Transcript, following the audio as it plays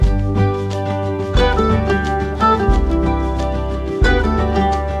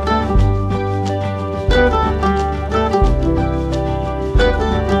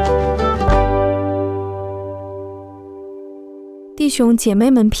兄姐妹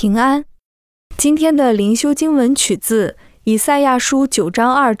们平安。今天的灵修经文取自以赛亚书9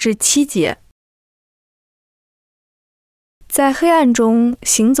章2至7节。在黑暗中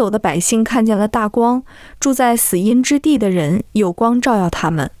行走的百姓看见了大光，住在死荫之地的人有光照耀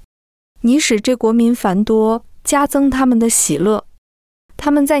他们。你使这国民繁多，加增他们的喜乐。他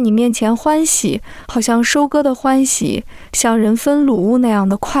们在你面前欢喜，好像收割的欢喜，像人分掳物那样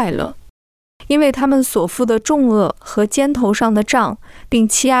的快乐。因为他们所负的重恶和肩头上的杖，并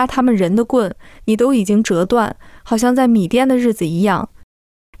欺压他们人的棍，你都已经折断，好像在米甸的日子一样。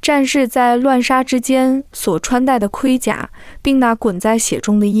战士在乱杀之间所穿戴的盔甲，并那滚在血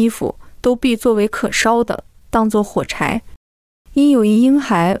中的衣服，都必作为可烧的，当作火柴。因有一婴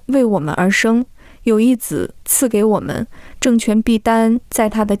孩为我们而生，有一子赐给我们，政权必担在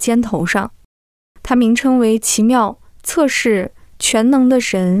他的肩头上。他名称为奇妙、策士、全能的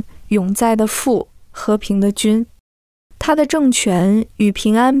神，永在的父，和平的君。他的政权与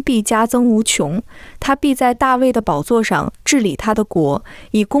平安必加增无穷，他必在大卫的宝座上治理他的国，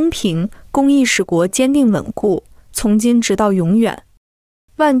以公平、公义使国坚定稳固，从今直到永远。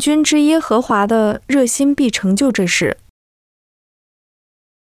万军之耶和华的热心必成就这事。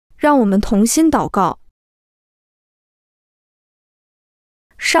让我们同心祷告。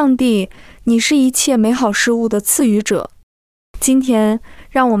上帝，你是一切美好事物的赐予者。今天，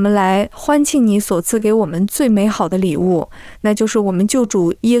让我们来欢庆你所赐给我们最美好的礼物，那就是我们救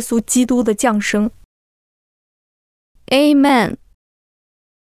主耶稣基督的降生。Amen。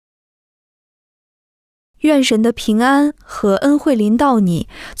愿神的平安和恩惠临到你，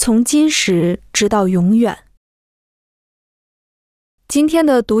从今时直到永远。今天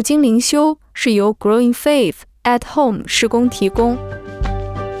的读经灵修是由 Growing Faith at Home 事工提供。